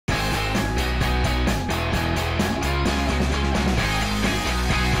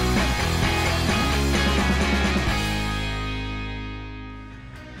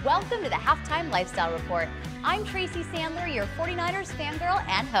the Halftime Lifestyle Report. I'm Tracy Sandler, your 49ers fangirl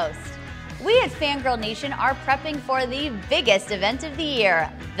and host. We at Fangirl Nation are prepping for the biggest event of the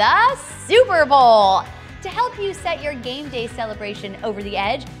year, the Super Bowl. To help you set your game day celebration over the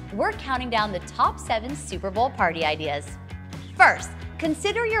edge, we're counting down the top 7 Super Bowl party ideas. First,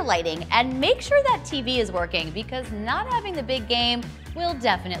 consider your lighting and make sure that TV is working because not having the big game will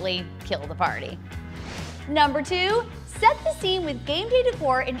definitely kill the party. Number 2, set the scene with game day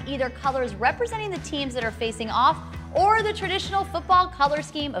decor in either colors representing the teams that are facing off or the traditional football color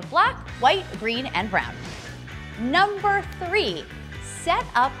scheme of black, white, green, and brown. Number 3, set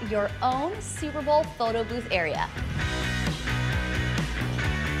up your own Super Bowl photo booth area.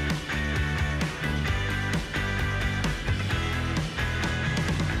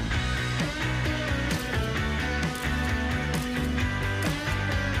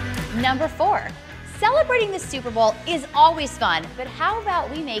 Number 4, celebrating the Super Bowl is always fun, but how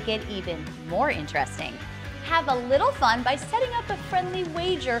about we make it even more interesting? Have a little fun by setting up a friendly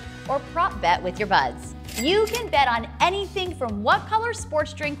wager or prop bet with your buds. You can bet on anything from what color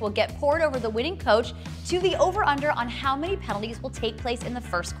sports drink will get poured over the winning coach to the over-under on how many penalties will take place in the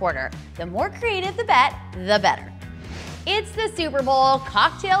first quarter. The more creative the bet, the better. It's the Super Bowl,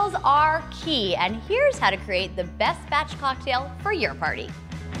 cocktails are key, and here's how to create the best batch cocktail for your party.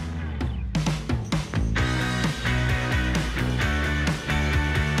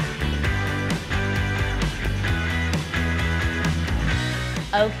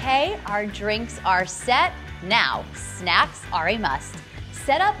 Okay, our drinks are set. Now, snacks are a must.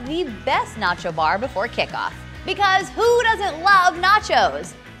 Set up the best nacho bar before kickoff. Because who doesn't love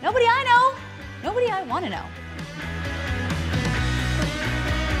nachos? Nobody I know. Nobody I want to know.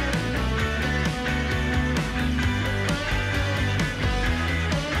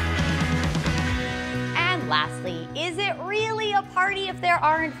 And lastly, is it really a party if there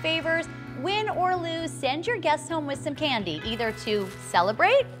aren't favors? Win or lose, send your guests home with some candy, either to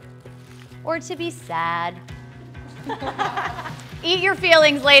celebrate or to be sad. Eat your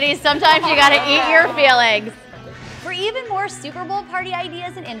feelings, ladies. Sometimes you gotta eat your feelings. For even more Super Bowl party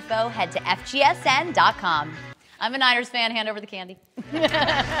ideas and info, head to FGSN.com. I'm a Niners fan, hand over the candy.